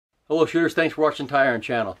Hello shooters, thanks for watching Ty Iron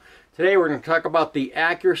Channel. Today we're going to talk about the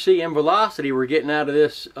accuracy and velocity we're getting out of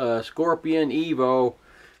this Scorpion Evo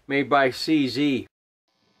made by CZ.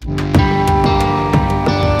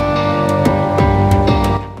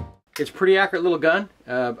 It's a pretty accurate little gun.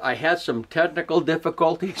 I had some technical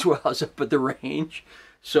difficulties while I was up at the range,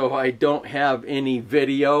 so I don't have any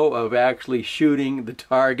video of actually shooting the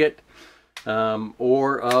target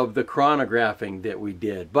or of the chronographing that we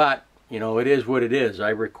did. But you know, it is what it is. I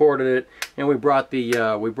recorded it, and we brought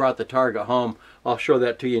the target home. I'll show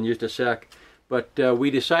that to you in just a sec. But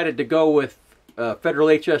we decided to go with Federal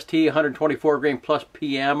HST 124 grain plus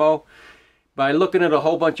P ammo. By looking at a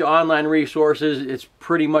whole bunch of online resources, it's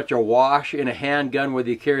pretty much a wash in a handgun whether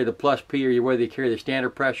you carry the plus P or whether you carry the standard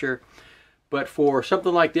pressure. But for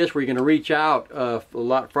something like this, where you're going to reach out a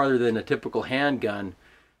lot farther than a typical handgun,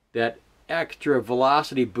 that extra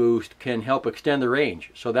velocity boost can help extend the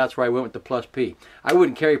range. So that's why I went with the plus P. I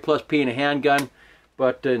wouldn't carry plus P in a handgun,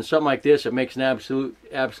 but in something like this it makes an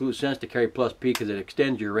absolute sense to carry plus P because it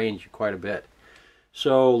extends your range quite a bit.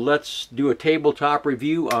 So let's do a tabletop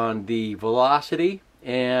review on the velocity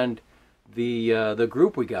and the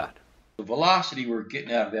group we got. The velocity we're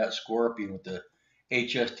getting out of that Scorpion with the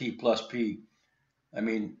HST plus P, I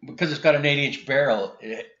mean, because it's got an 8-inch barrel,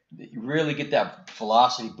 you really get that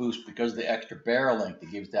velocity boost because of the extra barrel length.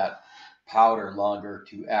 It gives that powder longer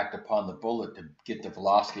to act upon the bullet to get the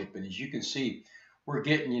velocity up. And as you can see, we're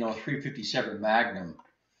getting, 357 Magnum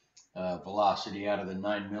velocity out of the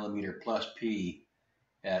 9mm plus P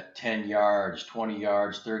at 10 yards, 20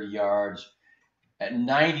 yards, 30 yards. At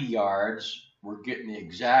 90 yards, we're getting the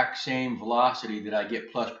exact same velocity that I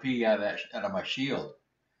get plus P out of my shield.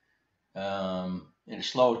 And it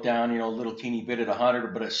slows down, a little teeny bit at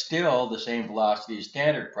 100, but it's still the same velocity as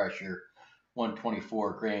standard pressure,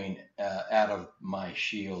 124 grain out of my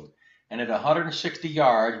shield. And at 160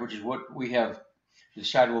 yards, which is what we have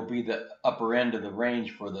decided will be the upper end of the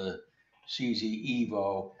range for the CZ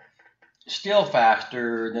Evo, still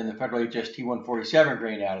faster than the Federal HST 147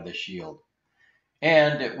 grain out of the shield.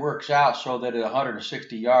 And it works out so that at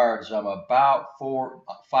 160 yards, I'm about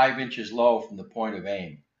 5 inches low from the point of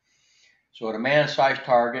aim. So at a man-sized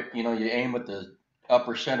target, you aim at the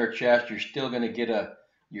upper center chest, you're still going to get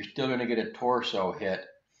a torso hit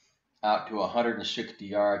out to 160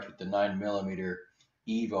 yards with the 9mm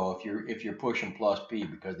Evo if you're pushing plus P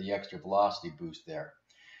because of the extra velocity boost there.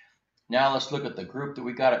 Now let's look at the group that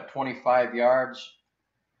we got at 25 yards.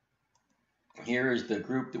 Here is the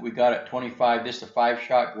group that we got at 25. This is a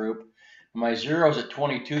 5-shot group. My zero's at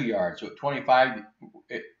 22 yards. So at 25,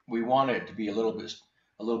 we want it to be a little bit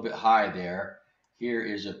high there. Here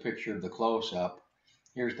is a picture of the close-up.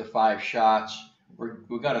 Here's the 5 shots.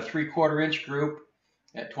 We've got a 3/4 inch group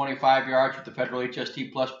at 25 yards with the Federal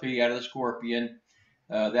HST plus P out of the Scorpion.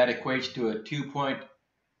 That equates to a 2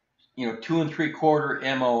 3/4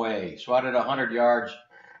 MOA. So out at 100 yards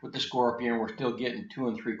with the Scorpion, we're still getting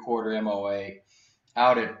 2 3/4 MOA.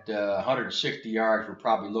 Out at 160 yards, we're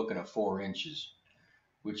probably looking at 4 inches,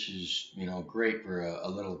 which is great for a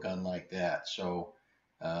little gun like that. So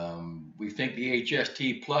we think the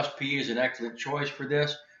HST plus P is an excellent choice for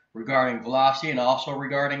this regarding velocity and also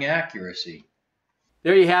regarding accuracy.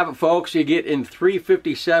 There you have it, folks. You get in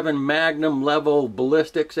 357 Magnum level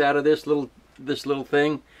ballistics out of this little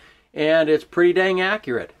thing, and it's pretty dang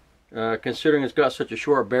accurate considering it's got such a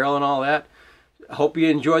short barrel and all that. I hope you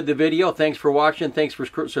enjoyed the video. Thanks for watching. Thanks for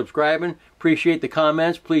subscribing. Appreciate the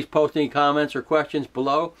comments. Please post any comments or questions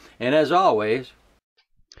below. And as always,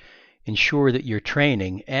 ensure that your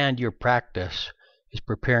training and your practice is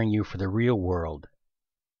preparing you for the real world,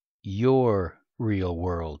 your real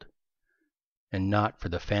world, and not for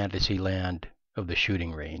the fantasy land of the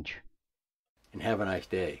shooting range. And have a nice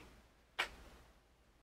day.